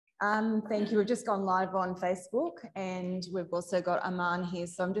Thank you. We've just gone live on Facebook and we've also got Aman here.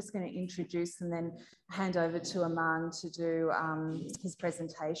 So I'm just going to introduce and then hand over to Aman to do his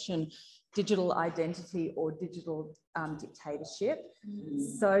presentation, Digital Identity or Digital Dictatorship.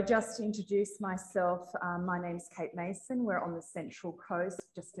 So just to introduce myself, my name's Kate Mason. We're on the Central Coast,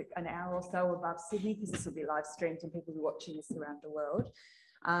 just an hour or so above Sydney, because this will be live streamed and people will be watching this around the world.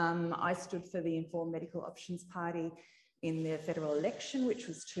 I stood for the Informed Medical Options Party in the federal election, which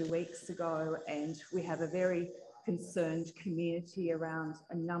was 2 weeks ago, and we have a very concerned community around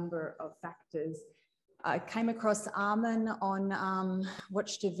a number of factors. I came across Aman on,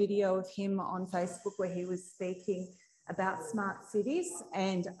 watched a video of him on Facebook where he was speaking about smart cities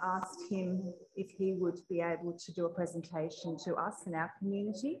and asked him if he would be able to do a presentation to us in our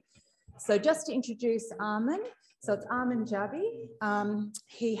community. So just to introduce Aman, so it's Aman Jabbi.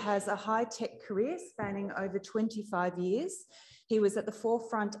 He has a high-tech career spanning over 25 years. He was at the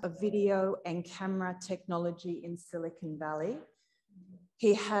forefront of video and camera technology in Silicon Valley.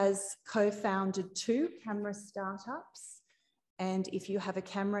 He has co-founded 2 camera startups. And if you have a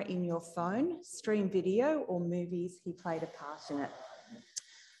camera in your phone, stream video or movies, he played a part in it.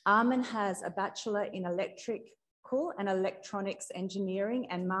 Aman has a bachelor in electrical and electronics engineering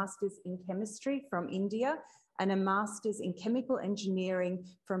and masters in chemistry from India, and a master's in chemical engineering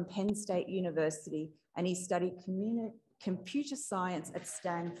from Penn State University, and he studied computer science at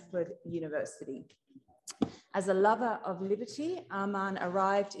Stanford University. As a lover of liberty, Aman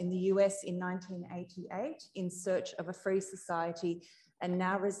arrived in the US in 1988 in search of a free society and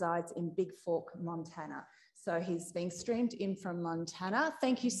now resides in Big Fork, Montana. So he's being streamed in from Montana.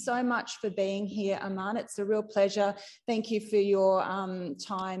 Thank you so much for being here, Aman. It's a real pleasure. Thank you for your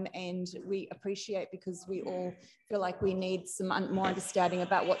time, and we appreciate, because we all feel like we need some more understanding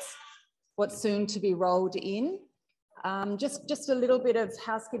about what's soon to be rolled in. Just a little bit of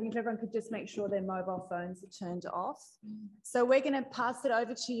housekeeping, if everyone could just make sure their mobile phones are turned off. So we're going to pass it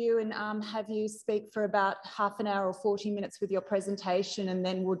over to you and have you speak for about half an hour or 40 minutes with your presentation, and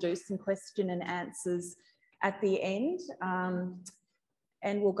then we'll do some question and answers at the end,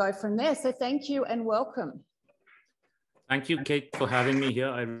 and we'll go from there. So thank you and welcome. Thank you, Kate, for having me here.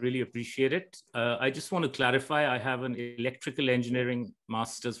 I really appreciate it. I just want to clarify, I have an electrical engineering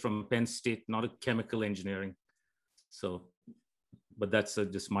master's from Penn State, not a chemical engineering. So, but that's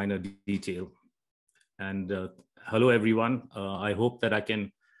just minor detail. And hello, everyone. I hope that I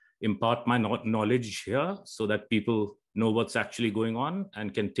can impart my knowledge here so that people know what's actually going on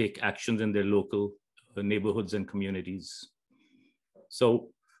and can take actions in their local neighborhoods and communities.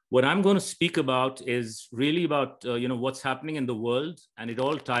 So what I'm going to speak about is really about what's happening in the world, and it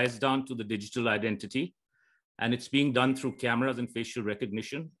all ties down to the digital identity, and it's being done through cameras and facial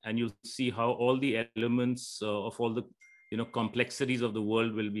recognition. And you'll see how all the elements of all the complexities of the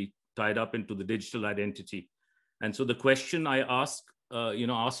world will be tied up into the digital identity. And so the question I asked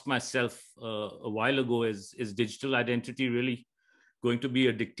myself a while ago is digital identity really going to be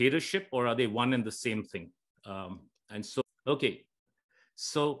a dictatorship, or are they one and the same thing? And so, okay.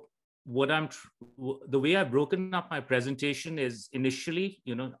 So the way I've broken up my presentation is initially,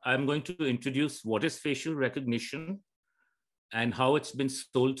 I'm going to introduce what is facial recognition and how it's been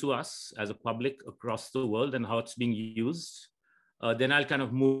sold to us as a public across the world and how it's being used. Then I'll kind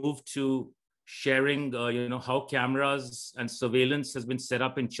of move to sharing, how cameras and surveillance has been set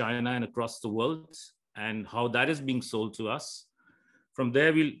up in China and across the world and how that is being sold to us. From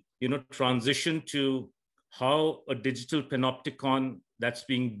there, we'll, transition to how a digital panopticon that's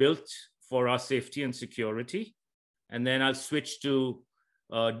being built for our safety and security. And then I'll switch to,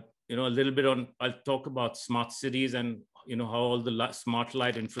 a little bit on, I'll talk about smart cities and, how all the smart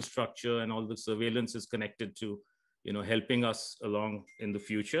light infrastructure and all the surveillance is connected to, helping us along in the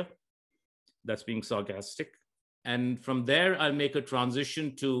future. That's being sarcastic. And from there, I'll make a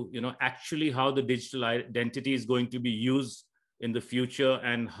transition to, actually how the digital identity is going to be used in the future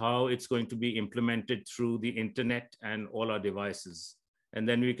and how it's going to be implemented through the internet and all our devices. And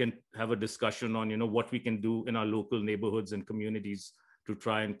then we can have a discussion on, what we can do in our local neighborhoods and communities to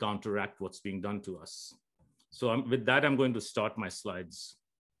try and counteract what's being done to us. So with that, I'm going to start my slides.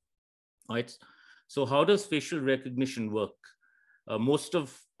 All right. So how does facial recognition work? Most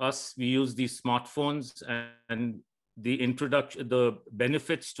of us, we use these smartphones, and the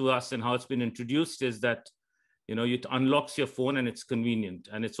benefits to us and how it's been introduced is that it unlocks your phone and it's convenient,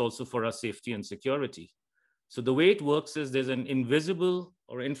 and it's also for our safety and security. So the way it works is there's an invisible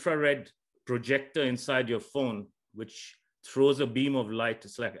or infrared projector inside your phone, which throws a beam of light.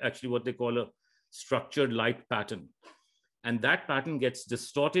 It's like actually what they call a structured light pattern. And that pattern gets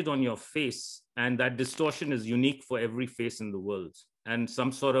distorted on your face, and that distortion is unique for every face in the world. and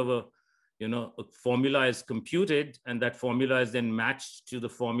some sort of a formula is computed, and that formula is then matched to the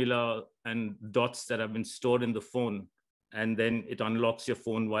formula and dots that have been stored in the phone. And then it unlocks your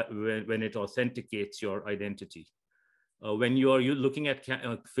phone when it authenticates your identity. When you're looking at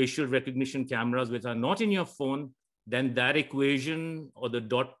facial recognition cameras which are not in your phone, then that equation or the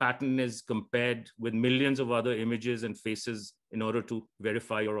dot pattern is compared with millions of other images and faces in order to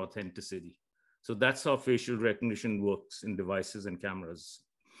verify your authenticity. So that's how facial recognition works in devices and cameras.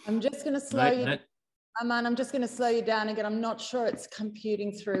 I'm just going to slow you, Aman, I'm just going to slow you down again. I'm not sure it's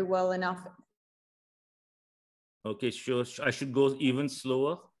computing through well enough. Okay, sure. I should go even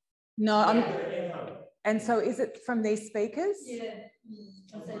slower? No, and so is it from these speakers? Yeah.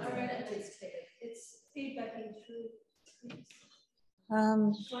 It's feedbacking through.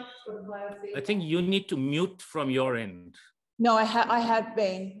 I think you need to mute from your end. No, I have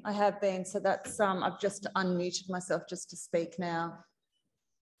been. So that's, I've just unmuted myself just to speak now.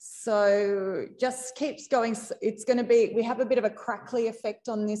 So just keeps going. It's going to be, we have a bit of a crackly effect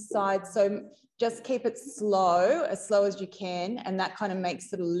on this side. So just keep it slow as you can. And that kind of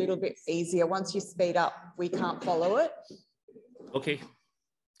makes it a little bit easier. Once you speed up, we can't follow it. Okay.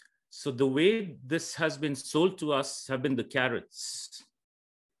 So the way this has been sold to us have been the carrots.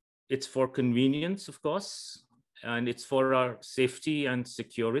 It's for convenience, of course, and it's for our safety and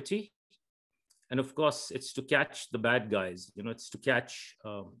security. And of course, it's to catch the bad guys. It's to catch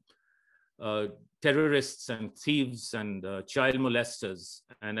terrorists and thieves and child molesters.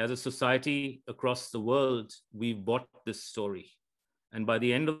 And as a society across the world, we've bought this story. And by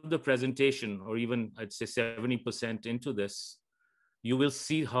the end of the presentation, or even I'd say 70% into this, you will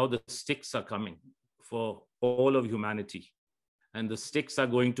see how the sticks are coming for all of humanity. And the sticks are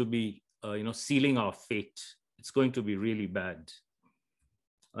going to be, sealing our fate. It's going to be really bad,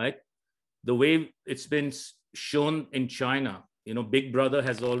 right? The way it's been shown in China, Big Brother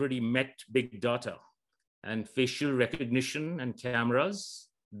has already met big data and facial recognition and cameras.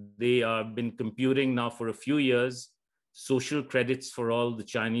 They have been computing now for a few years, social credits for all the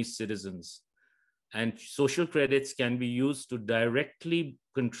Chinese citizens. And social credits can be used to directly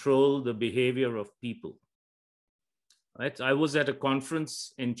control the behavior of people. Right? I was at a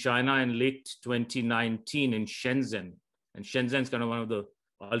conference in China in late 2019 in Shenzhen. And Shenzhen is kind of one of the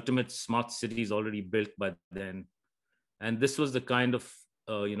ultimate smart cities already built by then. And this was the kind of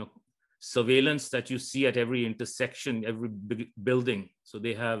surveillance that you see at every intersection, every building. So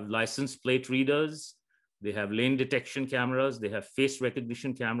they have license plate readers, they have lane detection cameras, they have face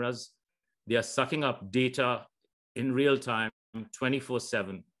recognition cameras. They are sucking up data in real time,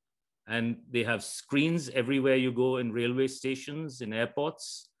 24/7. And they have screens everywhere you go in railway stations, in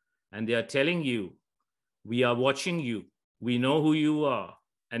airports. And they are telling you, we are watching you. We know who you are.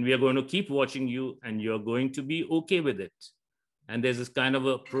 And we are going to keep watching you. And you're going to be okay with it. And there's this kind of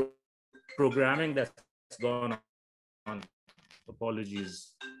a programming that's gone on.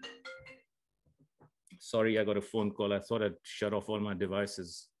 Apologies. Sorry, I got a phone call. I thought I'd shut off all my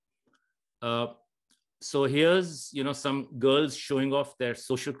devices. So here's, some girls showing off their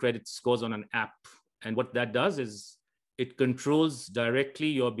social credit scores on an app. And what that does is it controls directly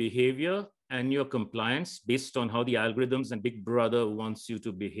your behavior and your compliance based on how the algorithms and Big Brother wants you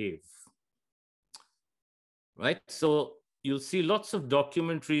to behave. Right? So you'll see lots of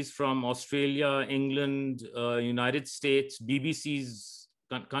documentaries from Australia, England, United States. BBC's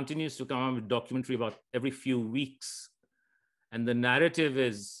continues to come out with documentary about every few weeks. And the narrative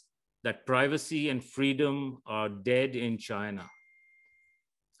is that privacy and freedom are dead in China.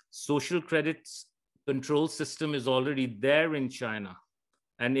 Social credits control system is already there in China.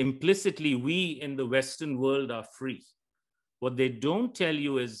 And implicitly, we in the Western world are free. What they don't tell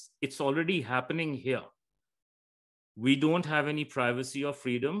you is it's already happening here. We don't have any privacy or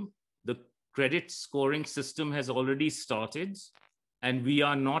freedom. The credit scoring system has already started, and we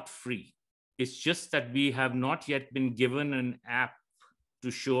are not free. It's just that we have not yet been given an app to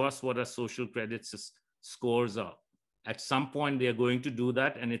show us what our social credit scores are. At some point, they are going to do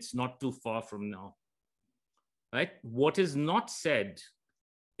that, and it's not too far from now. Right? What is not said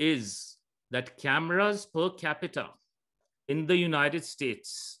is that cameras per capita in the United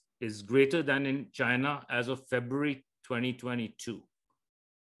States is greater than in China as of February 2022.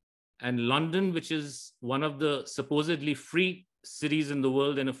 And London, which is one of the supposedly free cities in the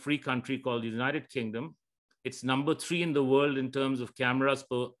world in a free country called the United Kingdom, it's number 3 in the world in terms of cameras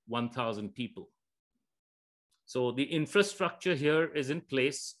per 1,000 people. So the infrastructure here is in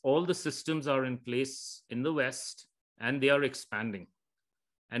place. All the systems are in place in the West, and they are expanding.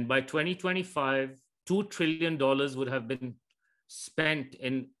 And by 2025, $2 trillion would have been spent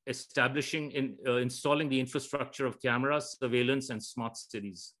in installing the infrastructure of cameras, surveillance, and smart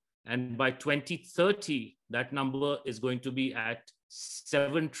cities. And by 2030, that number is going to be at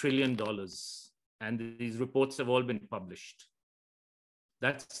 $7 trillion. And these reports have all been published.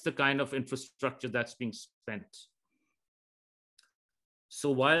 That's the kind of infrastructure that's being spent.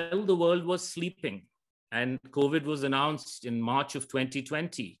 So while the world was sleeping and COVID was announced in March of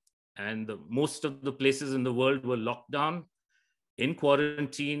 2020, and most of the places in the world were locked down, in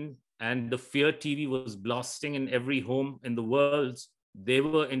quarantine, and the Fear TV was blasting in every home in the world, they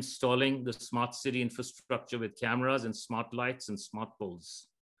were installing the smart city infrastructure with cameras and smart lights and smart poles.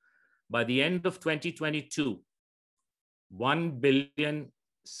 By the end of 2022, 1 billion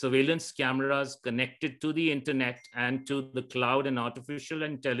surveillance cameras connected to the internet and to the cloud and artificial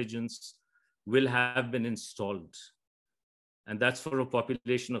intelligence will have been installed. And that's for a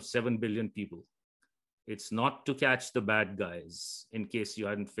population of 7 billion people. It's not to catch the bad guys, in case you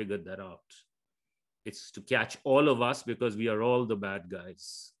hadn't figured that out. It's to catch all of us because we are all the bad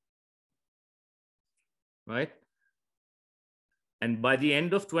guys, right? And by the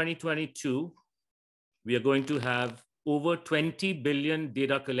end of 2022, we are going to have over 20 billion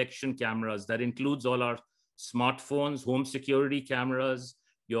data collection cameras. That includes all our smartphones, home security cameras,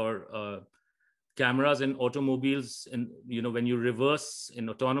 your cameras in automobiles, and when you reverse in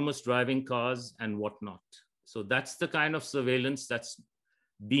autonomous driving cars and whatnot. So that's the kind of surveillance that's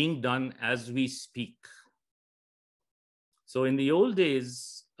being done as we speak. So in the old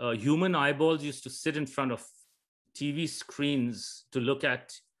days, human eyeballs used to sit in front of TV screens to look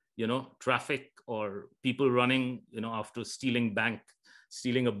at, traffic or people running, after stealing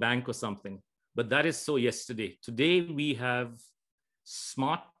a bank or something. But that is so yesterday. Today, we have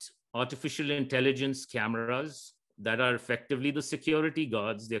smart artificial intelligence cameras that are effectively the security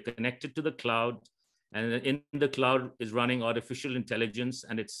guards. They're connected to the cloud, and in the cloud is running artificial intelligence,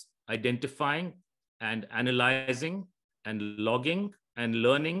 and it's identifying and analyzing and logging and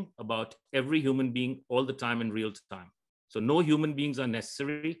learning about every human being all the time in real time. So no human beings are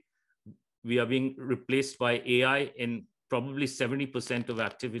necessary. We are being replaced by AI in probably 70% of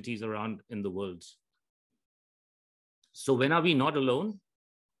activities around in the world. So when are we not alone?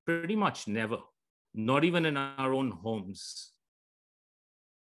 Pretty much never, not even in our own homes.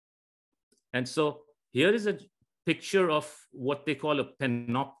 And so here is a picture of what they call a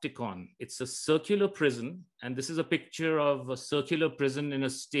panopticon. It's a circular prison. And this is a picture of a circular prison in a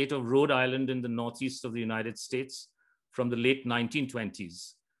state of Rhode Island in the northeast of the United States from the late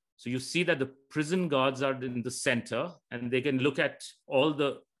 1920s. So you see that the prison guards are in the center, and they can look at all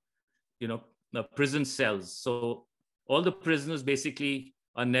the, the prison cells. So all the prisoners basically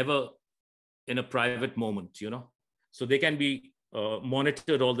are never in a private moment, So they can be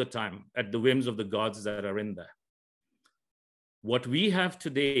monitored all the time at the whims of the guards that are in there. What we have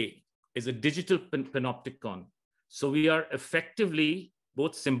today is a digital panopticon. So we are effectively,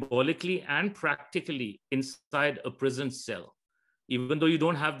 both symbolically and practically, inside a prison cell. Even though you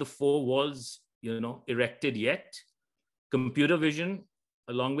don't have the four walls, erected yet, computer vision,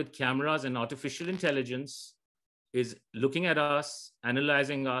 along with cameras and artificial intelligence, is looking at us,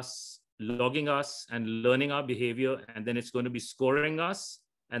 analyzing us, logging us, and learning our behavior. And then it's going to be scoring us,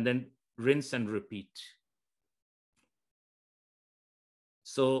 and then rinse and repeat.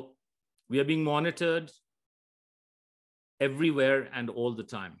 So we are being monitored everywhere and all the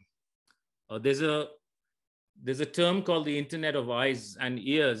time. There's a term called the Internet of Eyes and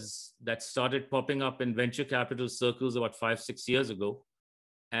Ears that started popping up in venture capital circles about 5-6 years ago.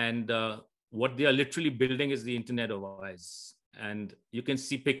 And what they are literally building is the Internet of Eyes. And you can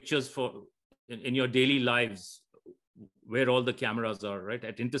see pictures in your daily lives where all the cameras are, right?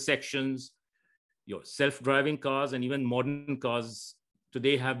 At intersections, your self-driving cars, and even modern cars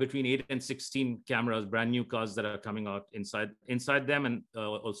today have between 8 and 16 cameras, brand new cars that are coming out inside them, and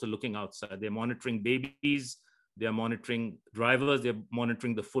also looking outside. They're monitoring babies, they're monitoring drivers, they're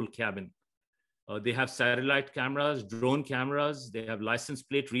monitoring the full cabin. They have satellite cameras, drone cameras, they have license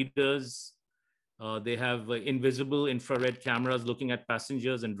plate readers, they have invisible infrared cameras looking at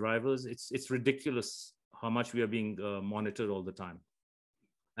passengers and drivers. It's ridiculous how much we are being monitored all the time.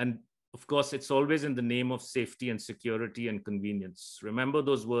 And of course, it's always in the name of safety and security and convenience. Remember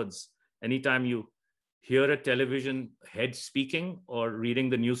those words. Anytime you hear a television head speaking or reading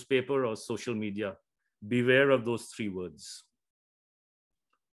the newspaper or social media, beware of those 3 words.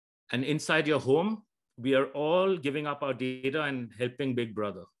 And inside your home, we are all giving up our data and helping Big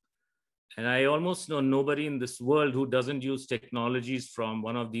Brother. And I almost know nobody in this world who doesn't use technologies from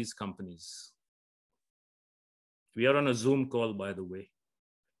one of these companies. We are on a Zoom call, by the way.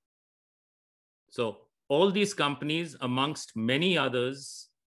 So all these companies, amongst many others,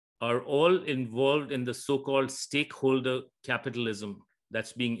 are all involved in the so-called stakeholder capitalism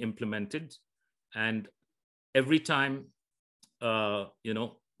that's being implemented. And every time,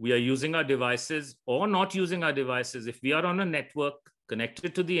 we are using our devices or not using our devices, if we are on a network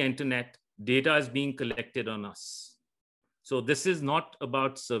connected to the internet, data is being collected on us. So this is not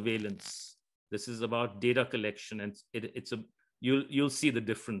about surveillance. This is about data collection, and you'll see the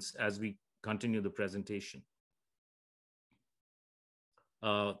difference as we continue the presentation.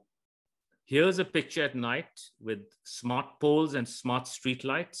 Here's a picture at night with smart poles and smart street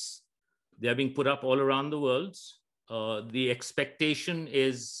lights. They're being put up all around the world. The expectation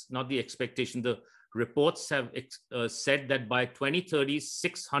is not the expectation. The reports have said that by 2030,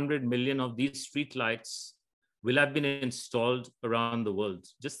 600 million of these street lights will have been installed around the world.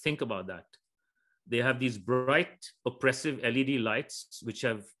 Just think about that. They have these bright, oppressive LED lights, which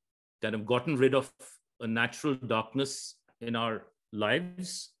have kind of gotten rid of a natural darkness in our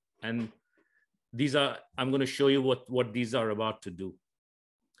lives. And these are, I'm going to show you what these are about to do.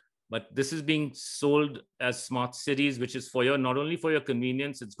 But this is being sold as smart cities, which is for not only for your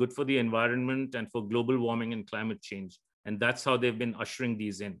convenience, it's good for the environment and for global warming and climate change. And that's how they've been ushering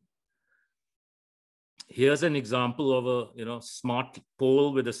these in. Here's an example of a smart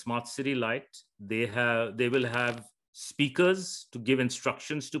pole with a smart city light. They will have speakers to give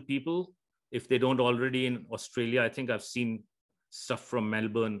instructions to people if they don't already in Australia. I think I've seen stuff from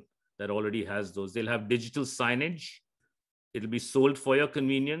Melbourne that already has those. They'll have digital signage. It'll be sold for your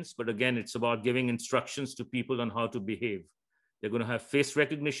convenience, but again, it's about giving instructions to people on how to behave. They're going to have face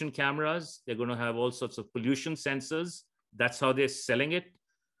recognition cameras. They're going to have all sorts of pollution sensors. That's how they're selling it.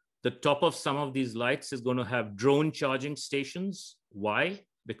 The top of some of these lights is going to have drone charging stations. Why?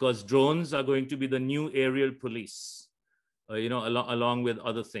 Because drones are going to be the new aerial police, along with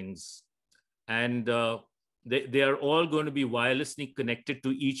other things. And they are all going to be wirelessly connected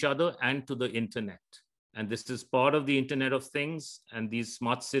to each other and to the internet. And this is part of the Internet of Things. And these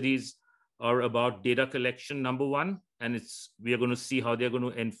smart cities are about data collection, number one. And we are going to see how they're going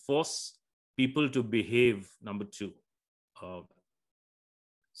to enforce people to behave, number two.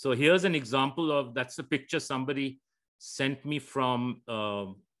 So here's an example of, that's a picture somebody sent me from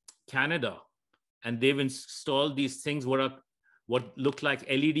Canada. And they've installed these things, what look like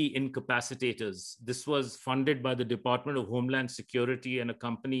LED incapacitators. This was funded by the Department of Homeland Security and a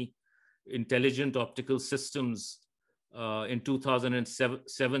company, Intelligent Optical Systems, in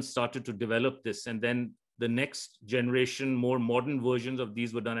 2007 started to develop this. And then the next generation, more modern versions of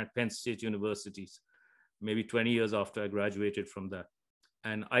these were done at Penn State universities, maybe 20 years after I graduated from that.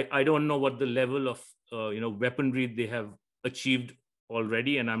 And I don't know what the level of weaponry they have achieved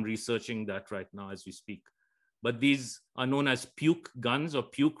already, and I'm researching that right now as we speak. But these are known as puke guns or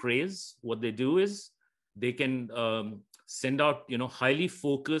puke rays. What they do is they can send out highly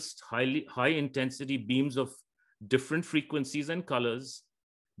focused, high intensity beams of different frequencies and colors.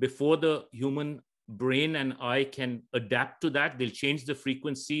 Before the human brain and eye can adapt to that, they'll change the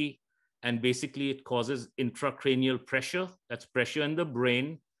frequency, and basically it causes intracranial pressure. That's pressure in the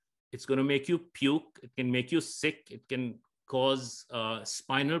brain. It's going to make you puke. It can make you sick. It can cause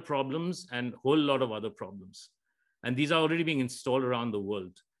spinal problems and a whole lot of other problems. And these are already being installed around the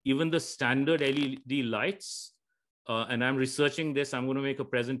world. Even the standard LED lights, and I'm researching this. I'm going to make a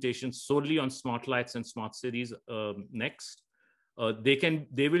presentation solely on smart lights and smart cities next.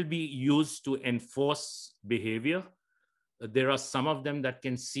 They will be used to enforce behavior. There are some of them that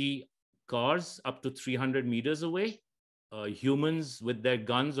can see cars up to 300 meters away, humans with their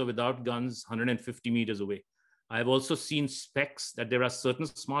guns or without guns 150 meters away. I've also seen specs that there are certain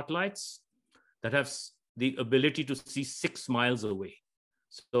smart lights that have the ability to see 6 miles away.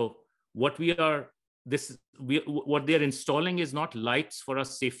 So what they're installing is not lights for our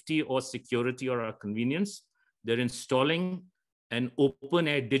safety or security or our convenience. They're installing an open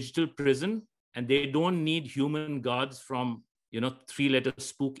air digital prison, and they don't need human guards from 3-letter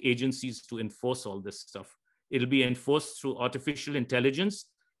spook agencies to enforce all this stuff. It'll be enforced through artificial intelligence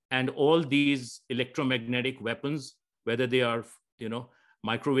and all these electromagnetic weapons, whether they are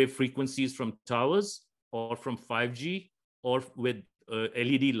microwave frequencies from towers or from 5G or with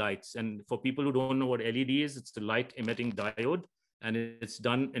LED lights. And for people who don't know what LED is, it's the light emitting diode, and it's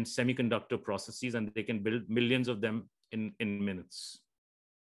done in semiconductor processes, and they can build millions of them in minutes.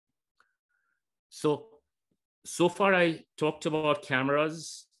 So far I talked about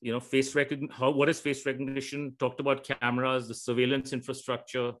cameras, face recognition, what is face recognition, talked about cameras, the surveillance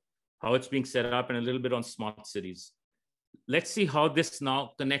infrastructure, how it's being set up, and a little bit on smart cities. Let's see how this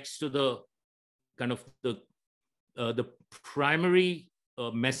now connects to the kind of the primary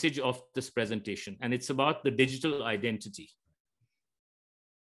message of this presentation, and it's about the digital identity.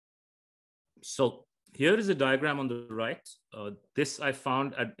 So here is a diagram on the right. This I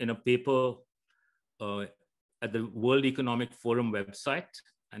found in a paper at the World Economic Forum website,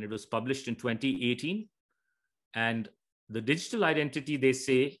 and it was published in 2018. And the digital identity, they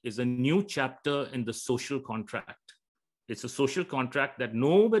say, is a new chapter in the social contract. It's a social contract that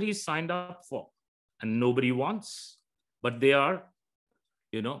nobody signed up for and nobody wants, but they are,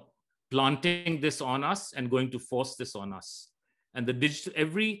 planting this on us and going to force this on us. And the digital,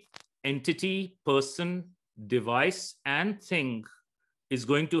 every entity, person, device, and thing is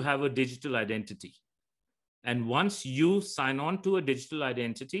going to have a digital identity. And once you sign on to a digital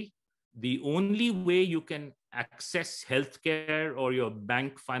identity, the only way you can access healthcare or your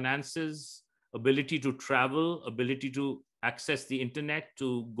bank finances, ability to travel, ability to access the internet,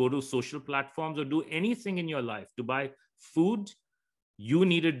 to go to social platforms or do anything in your life, to buy food, you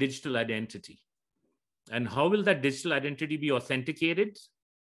need a digital identity. And how will that digital identity be authenticated?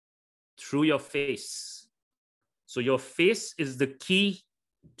 Through your face. So your face is the key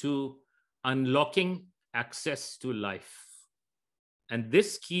to unlocking access to life. And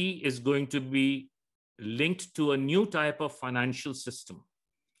this key is going to be linked to a new type of financial system,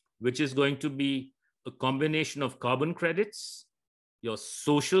 which is going to be a combination of carbon credits, your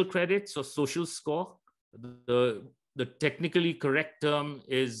social credits or social score. The technically correct term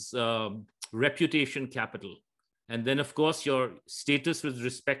is reputation capital. And then, of course, your status with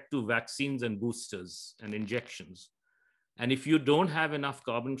respect to vaccines and boosters and injections. And if you don't have enough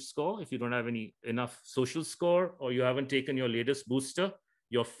carbon score, if you don't have enough social score, or you haven't taken your latest booster,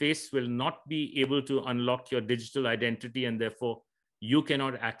 your face will not be able to unlock your digital identity, and therefore you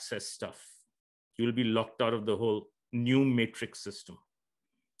cannot access stuff. You will be locked out of the whole new matrix system.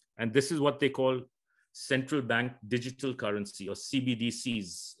 And this is what they call central bank digital currency, or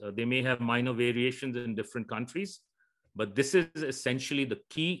CBDCs. They may have minor variations in different countries, but this is essentially the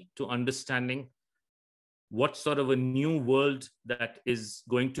key to understanding what sort of a new world that is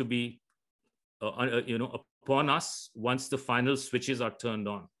going to be upon us once the final switches are turned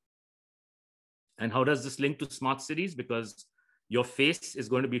on. And how does this link to smart cities? Because your face is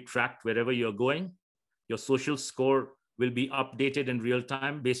going to be tracked wherever you're going. Your social score will be updated in real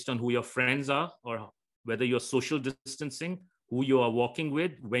time based on who your friends are, or whether you're social distancing, who you are walking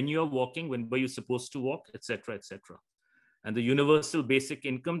with, when you're walking, when were you supposed to walk, et cetera, et cetera. And the universal basic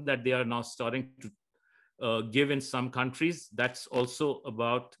income that they are now starting to give in some countries, that's also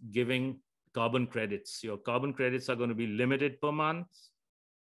about giving carbon credits. Your carbon credits are going to be limited per month,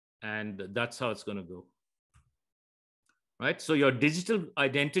 and that's how it's going to go. Right? So your digital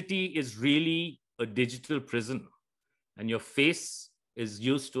identity is really a digital prison, and your face is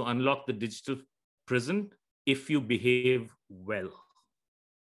used to unlock the digital prison if you behave well.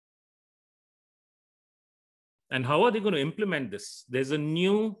 And how are they going to implement this? There's a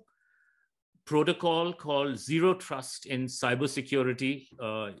new protocol called Zero Trust in cybersecurity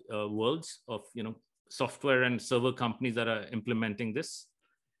worlds of software and server companies that are implementing this.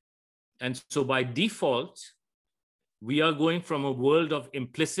 And so by default, we are going from a world of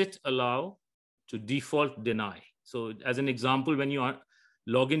implicit allow to default deny. So as an example, when you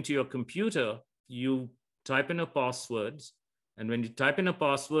log into your computer, you type in a password. And when you type in a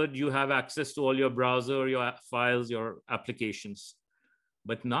password, you have access to all your browser, your files, your applications.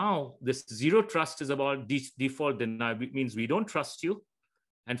 But now this zero trust is about default deny. It means we don't trust you.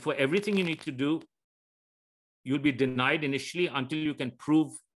 And for everything you need to do, you'll be denied initially until you can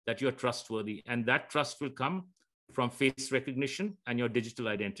prove that you're trustworthy. And that trust will come from face recognition and your digital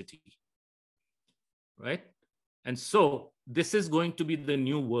identity, right? And so this is going to be the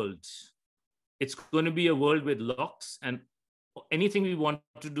new world. It's going to be a world with locks, and anything we want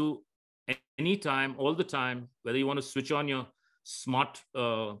to do anytime, all the time, whether you want to switch on your smart,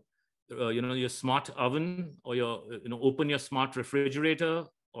 your smart oven, or your, open your smart refrigerator,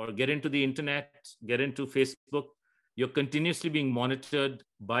 or get into the internet, get into Facebook, you're continuously being monitored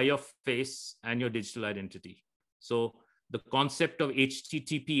by your face and your digital identity. So the concept of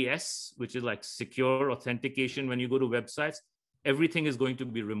HTTPS, which is like secure authentication, when you go to websites, everything is going to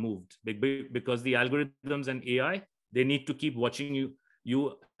be removed because the algorithms and AI, they need to keep watching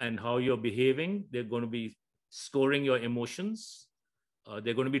you and how you're behaving. They're going to be scoring your emotions.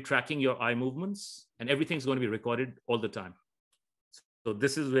 They're going to be tracking your eye movements, and everything's going to be recorded all the time. So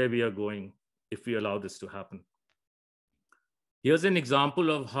this is where we are going if we allow this to happen. Here's an example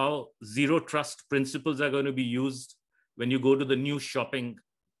of how zero trust principles are going to be used when you go to the new shopping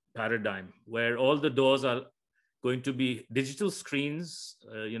paradigm, where all the doors are going to be digital screens,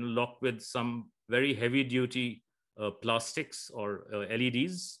 locked with some very heavy duty plastics or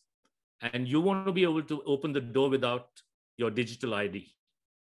LEDs, and you want to be able to open the door without your digital ID.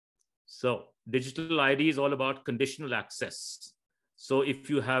 So digital ID is all about conditional access. So if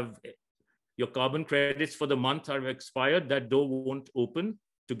you have your carbon credits for the month are expired, that door won't open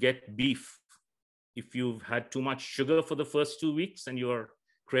to get beef. If you've had too much sugar for the first 2 weeks and your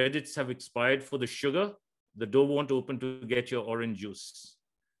credits have expired for the sugar, the door won't open to get your orange juice.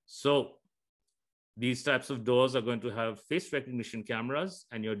 So these types of doors are going to have face recognition cameras,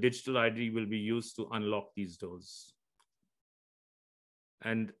 and your digital ID will be used to unlock these doors.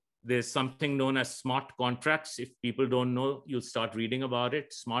 And there's something known as smart contracts. If people don't know, you'll start reading about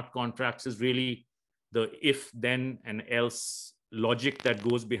it. Smart contracts is really the if, then, and else logic that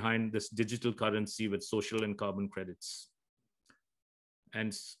goes behind this digital currency with social and carbon credits.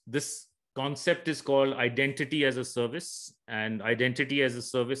 And this concept is called identity as a service. And identity as a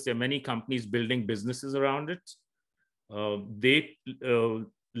service, there are many companies building businesses around it. They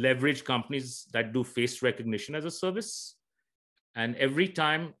leverage companies that do face recognition as a service. And every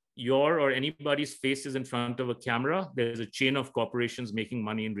time your or anybody's face is in front of a camera, there's a chain of corporations making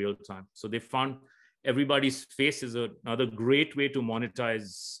money in real time. So they found everybody's face is another great way to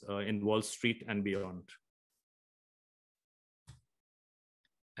monetize in Wall Street and beyond.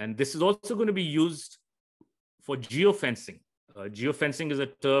 And this is also going to be used for geofencing. Geofencing is a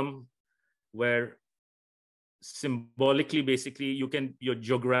term where symbolically, basically, you're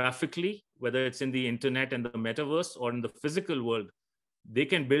geographically, whether it's in the internet and the metaverse or in the physical world, they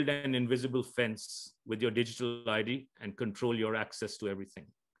can build an invisible fence with your digital ID and control your access to everything.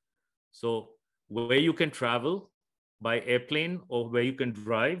 So where you can travel by airplane, or where you can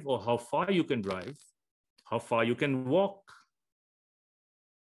drive, or how far you can drive, how far you can walk,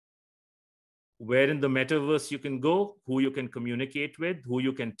 where in the metaverse you can go, who you can communicate with, who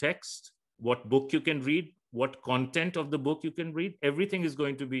you can text, what book you can read, what content of the book you can read, everything is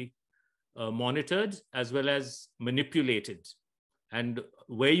going to be monitored as well as manipulated. And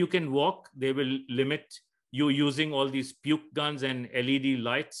where you can walk, they will limit you using all these puke guns and LED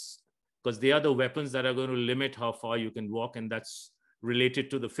lights, because they are the weapons that are going to limit how far you can walk. And that's related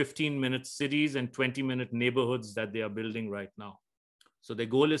to the 15-minute cities and 20-minute neighborhoods that they are building right now. So the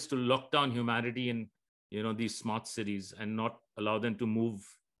goal is to lock down humanity in these smart cities and not allow them to move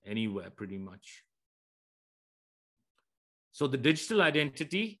anywhere pretty much. So the digital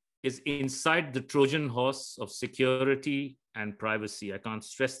identity is inside the Trojan horse of security and privacy. I can't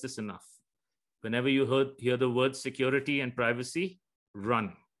stress this enough. Whenever you hear the word security and privacy,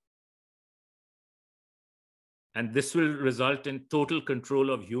 run. And this will result in total control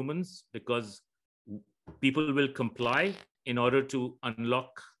of humans, because people will comply in order to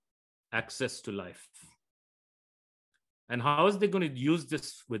unlock access to life. And how is they going to use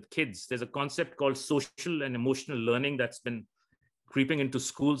this with kids? There's a concept called social and emotional learning that's been creeping into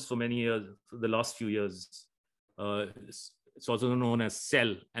schools for many years, for the last few years. It's also known as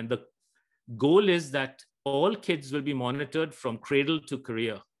CEL. And the goal is that all kids will be monitored from cradle to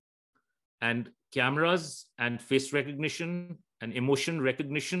career. And cameras and face recognition and emotion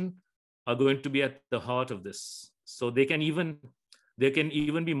recognition are going to be at the heart of this. So they can even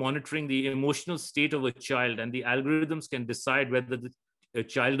be monitoring the emotional state of a child, and the algorithms can decide whether the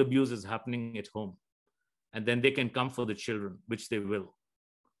child abuse is happening at home. And then they can come for the children, which they will.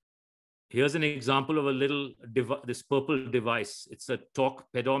 Here's an example of this purple device. It's a talk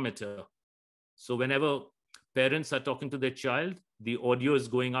pedometer. So whenever parents are talking to their child, the audio is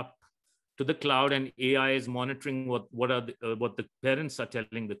going up to the cloud, and AI is monitoring what the parents are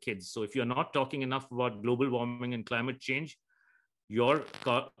telling the kids. So if you're not talking enough about global warming and climate change, your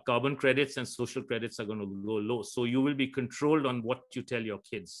carbon credits and social credits are going to go low. So you will be controlled on what you tell your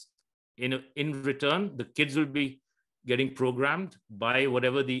kids. In return, the kids will be getting programmed by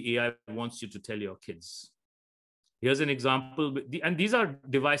whatever the AI wants you to tell your kids. Here's an example, and these are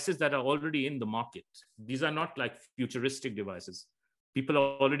devices that are already in the market. These are not like futuristic devices. People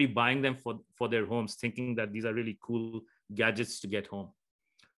are already buying them for their homes, thinking that these are really cool gadgets to get home.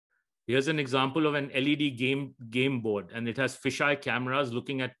 Here's an example of an LED game board, and it has fisheye cameras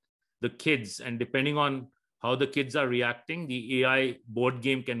looking at the kids, and depending on how the kids are reacting, the AI board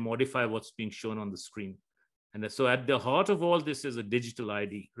game can modify what's being shown on the screen. And so at the heart of all this is a digital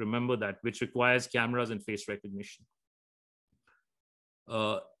ID. Remember that, which requires cameras and face recognition.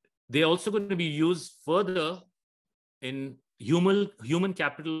 They're also going to be used further in human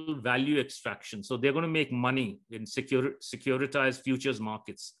capital value extraction. So they're going to make money in securitized futures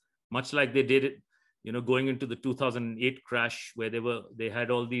markets, much like they did it, going into the 2008 crash, where they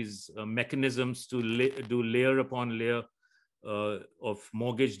had all these mechanisms to do layer upon layer of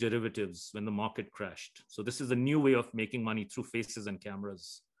mortgage derivatives when the market crashed. So this is a new way of making money through faces and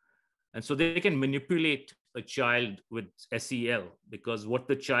cameras. And so they can manipulate a child with SEL, because what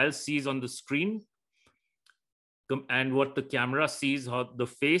the child sees on the screen and what the camera sees, how the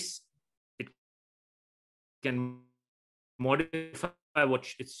face, it can modify what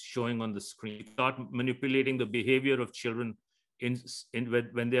it's showing on the screen. You start manipulating the behavior of children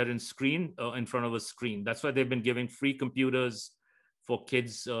when they are in front of a screen. That's why they've been giving free computers for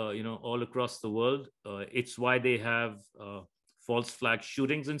kids, all across the world. It's why they have false flag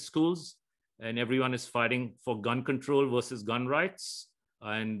shootings in schools, and everyone is fighting for gun control versus gun rights.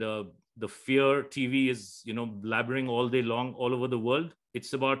 And the fear TV is, blabbering all day long all over the world.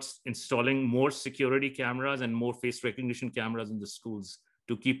 It's about installing more security cameras and more face recognition cameras in the schools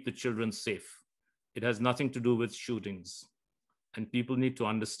to keep the children safe. It has nothing to do with shootings. And people need to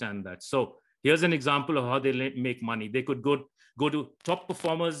understand that. So here's an example of how they make money. They could go to top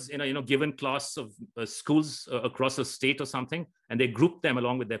performers in a given class of schools across a state or something, and they group them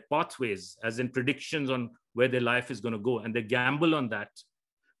along with their pathways, as in predictions on where their life is going to go. And they gamble on that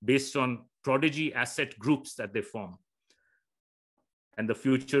based on prodigy asset groups that they form. And the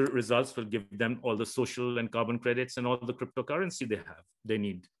future results will give them all the social and carbon credits and all the cryptocurrency they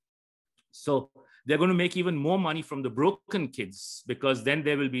need. So they're going to make even more money from the broken kids, because then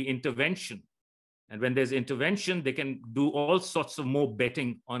there will be intervention. And when there's intervention, they can do all sorts of more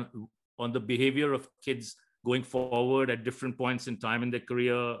betting on the behavior of kids going forward at different points in time in their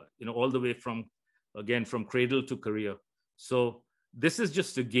career, all the way from cradle to career. So this is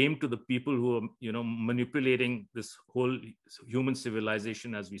just a game to the people who are, manipulating this whole human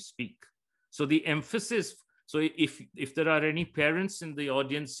civilization as we speak. So the emphasis, so if there are any parents in the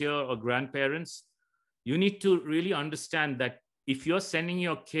audience here or grandparents, you need to really understand that if you're sending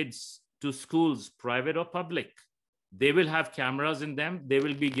your kids to schools, private or public, they will have cameras in them. They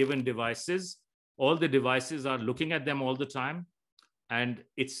will be given devices. All the devices are looking at them all the time. And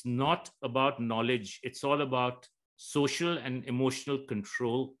it's not about knowledge. It's all about social and emotional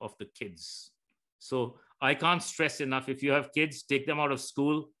control of the kids. So I can't stress enough, if you have kids, take them out of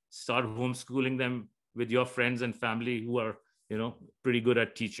school, start homeschooling them with your friends and family who are, pretty good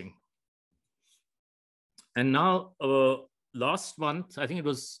at teaching. And now, last month, I think it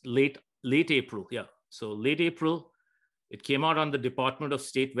was late April. Yeah. So late April, it came out on the Department of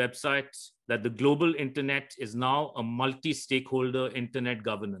State website that the global internet is now a multi-stakeholder internet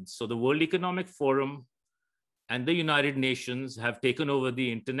governance. So the World Economic Forum and the United Nations have taken over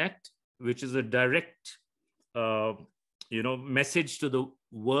the internet, which is a direct, message to the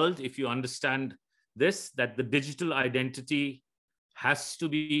world, if you understand this, that the digital identity has to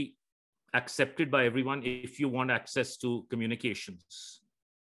be accepted by everyone if you want access to communications.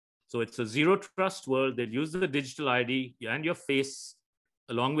 So it's a zero trust world. They'll use the digital ID and your face,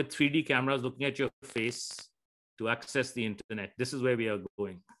 along with 3D cameras looking at your face, to access the internet. This is where we are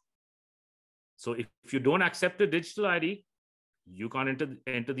going. So if you don't accept a digital ID, you can't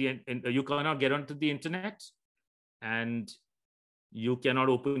you cannot get onto the internet, and you cannot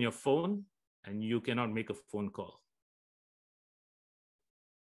open your phone, and you cannot make a phone call.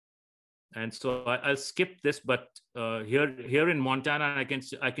 And so I'll skip this, but here in Montana,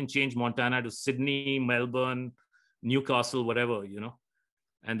 I can change Montana to Sydney, Melbourne, Newcastle, whatever,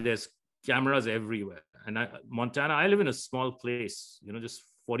 and there's cameras everywhere. And Montana, I live in a small place, just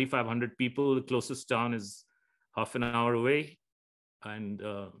 4,500 people. The closest town is half an hour away. And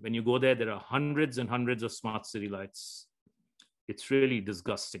when you go there, there are hundreds and hundreds of smart city lights. It's really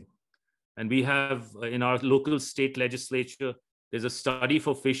disgusting. And we have in our local state legislature, there's a study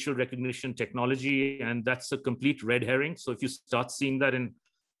for facial recognition technology, and that's a complete red herring. So if you start seeing that in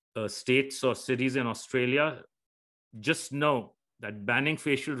states or cities in Australia, just know that banning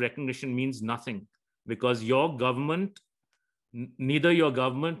facial recognition means nothing, because your government, neither your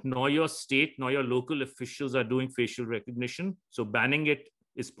government nor your state nor your local officials are doing facial recognition. So banning it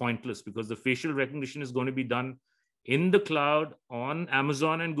is pointless, because the facial recognition is going to be done in the cloud on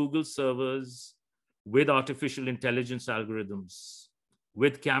Amazon and Google servers, with artificial intelligence algorithms,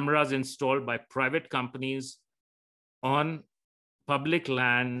 with cameras installed by private companies on public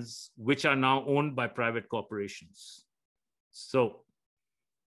lands, which are now owned by private corporations. So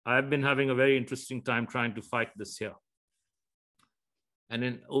I've been having a very interesting time trying to fight this here. And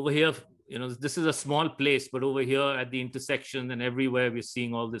then over here, this is a small place, but over here at the intersection and everywhere, we're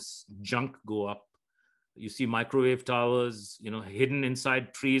seeing all this junk go up. You see microwave towers, hidden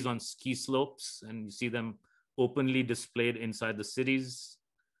inside trees on ski slopes, and you see them openly displayed inside the cities.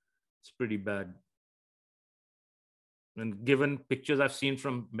 It's pretty bad. And given pictures I've seen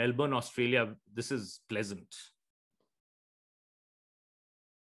from Melbourne, Australia, this is pleasant.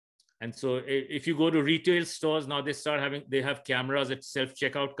 And so if you go to retail stores, now they have cameras at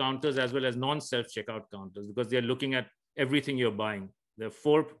self-checkout counters as well as non-self-checkout counters, because they're looking at everything you're buying. There are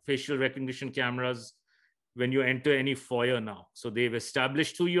 4 facial recognition cameras when you enter any foyer now. So they've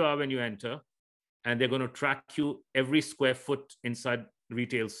established who you are when you enter, and they're going to track you every square foot inside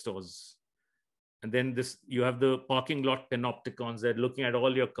retail stores. And then you have the parking lot panopticons that are looking at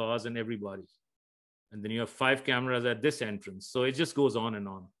all your cars and everybody. And then you have 5 cameras at this entrance. So it just goes on and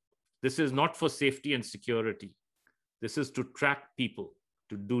on. This is not for safety and security. This is to track people,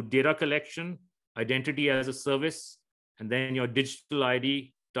 to do data collection, identity as a service, and then your digital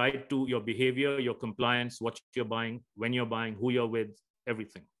ID tied to your behavior, your compliance, what you're buying, when you're buying, who you're with,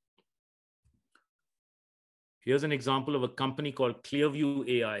 everything. Here's an example of a company called Clearview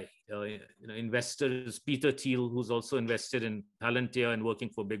AI. Investor is Peter Thiel, who's also invested in Palantir and working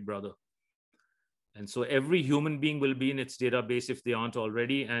for Big Brother. And so every human being will be in its database if they aren't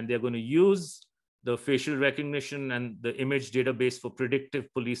already, and they're going to use the facial recognition and the image database for predictive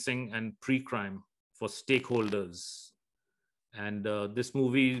policing and pre-crime for stakeholders. And this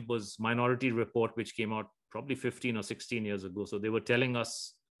movie was Minority Report, which came out probably 15 or 16 years ago. So they were telling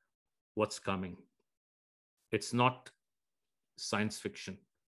us what's coming. It's not science fiction.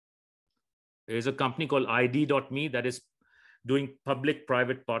 There's a company called ID.me that is doing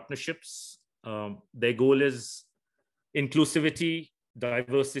public-private partnerships. Their goal is inclusivity,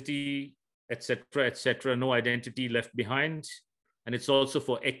 diversity, etc., no identity left behind. And it's also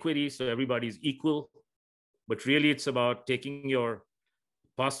for equity, so everybody's equal. But really, it's about taking your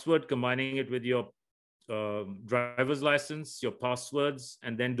password, combining it with your driver's license, your passwords,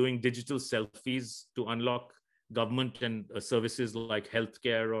 and then doing digital selfies to unlock government and services like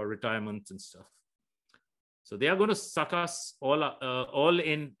healthcare or retirement and stuff. So they are going to suck us all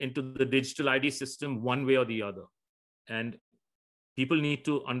into the digital ID system one way or the other. And people need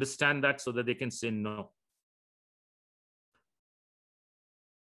to understand that so that they can say no.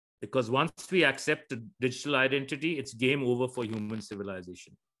 Because once we accept a digital identity, it's game over for human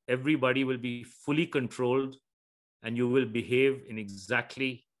civilization. Everybody will be fully controlled and you will behave in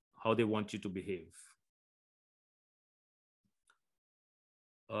exactly how they want you to behave.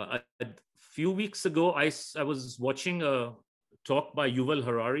 A few weeks ago, I was watching a talk by Yuval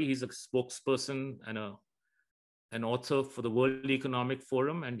Harari. He's a spokesperson and an author for the World Economic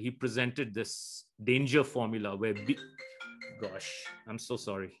Forum, and he presented this danger formula where I'm so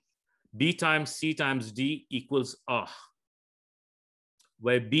sorry. B times C times D equals A,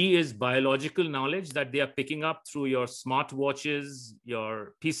 where B is biological knowledge that they are picking up through your smartwatches,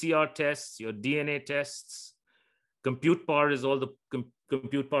 your PCR tests, your DNA tests. Compute power is all the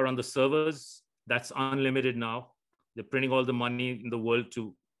compute power on the servers. That's unlimited now. They're printing all the money in the world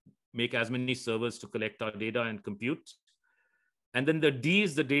to make as many servers to collect our data and compute. And then the D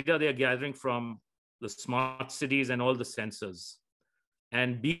is the data they're gathering from the smart cities and all the sensors.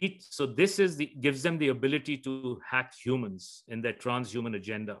 And so this gives them the ability to hack humans in their transhuman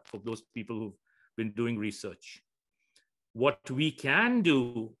agenda for those people who've been doing research. What we can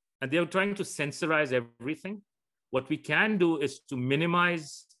do, and they're trying to censorize everything, what we can do is to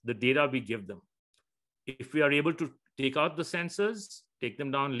minimize the data we give them. If we are able to take out the sensors, take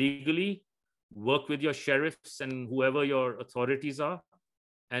them down legally, work with your sheriffs and whoever your authorities are,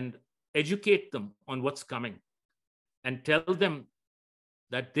 and educate them on what's coming, and tell them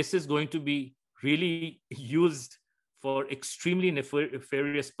that this is going to be really used for extremely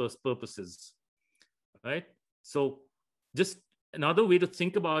nefarious purposes, right? So just another way to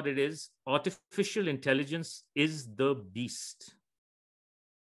think about it is artificial intelligence is the beast.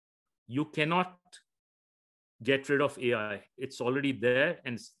 You cannot get rid of AI. It's already there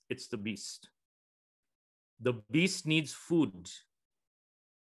and it's the beast. The beast needs food.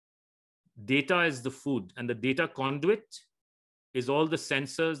 Data is the food, and the data conduit is all the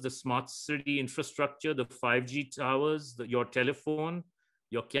sensors, the smart city infrastructure, the 5G towers, your telephone,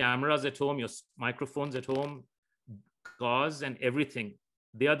 your cameras at home, your microphones at home, cars and everything.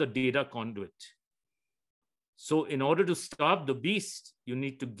 They are the data conduit. So in order to stop the beast, you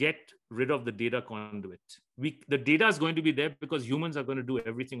need to get rid of the data conduit. The data is going to be there because humans are going to do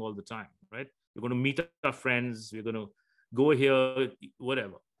everything all the time, right? We're going to meet our friends. We're going to go here,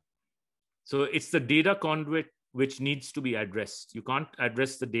 whatever. So it's the data conduit which needs to be addressed. You can't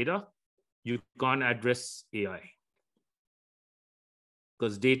address the data. You can't address AI.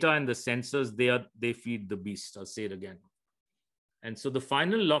 Because data and the sensors, they feed the beast. I'll say it again. And so the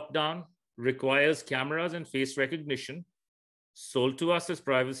final lockdown requires cameras and face recognition sold to us as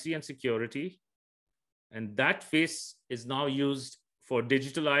privacy and security. And that face is now used for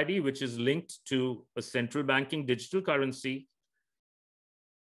digital ID, which is linked to a central banking digital currency.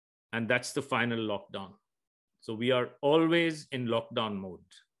 and that's the final lockdown. So we are always in lockdown mode,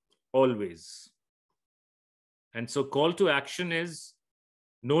 always. And so call to action is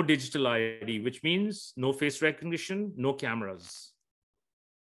no digital ID, which means no face recognition, no cameras.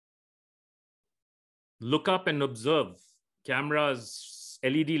 Look up and observe. Cameras,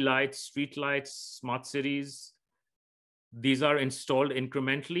 LED lights, street lights, smart cities. These are installed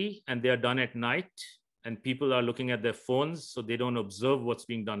incrementally and they are done at night, and people are looking at their phones, so they don't observe what's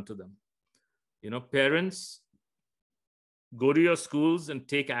being done to them. Parents, go to your schools and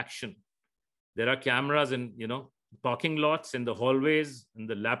take action. There are cameras in, parking lots, in the hallways, in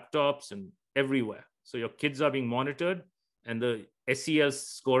the laptops, and everywhere. So your kids are being monitored, and the SEL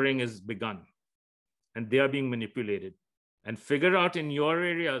scoring is begun, and they are being manipulated. And figure out in your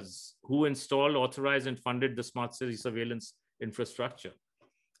areas who installed, authorized, and funded the smart city surveillance infrastructure.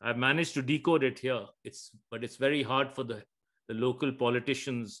 I've managed to decode it here. But it's very hard for the local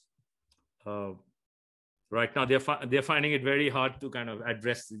politicians. Right now, they're finding it very hard to kind of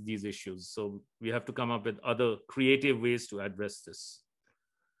address these issues. So we have to come up with other creative ways to address this.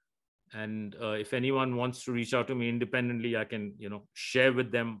 And if anyone wants to reach out to me independently, I can, share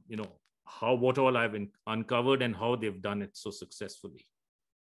with them, what all I've uncovered and how they've done it so successfully.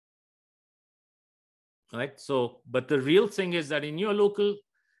 Right. So, but the real thing is that in your local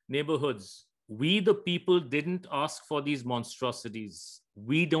neighborhoods, we, the people, didn't ask for these monstrosities.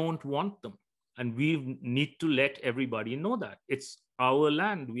 We don't want them. And we need to let everybody know that it's our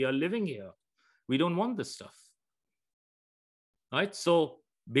land. We are living here. We don't want this stuff. Right. So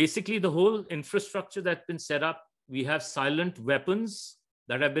basically the whole infrastructure that's been set up, we have silent weapons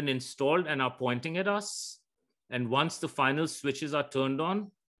that have been installed and are pointing at us. And once the final switches are turned on,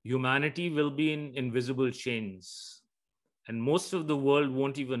 humanity will be in invisible chains. And most of the world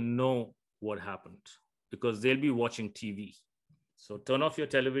won't even know what happened because they'll be watching TV. So turn off your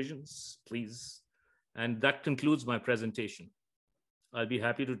televisions, please. And that concludes my presentation. I'll be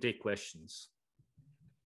happy to take questions.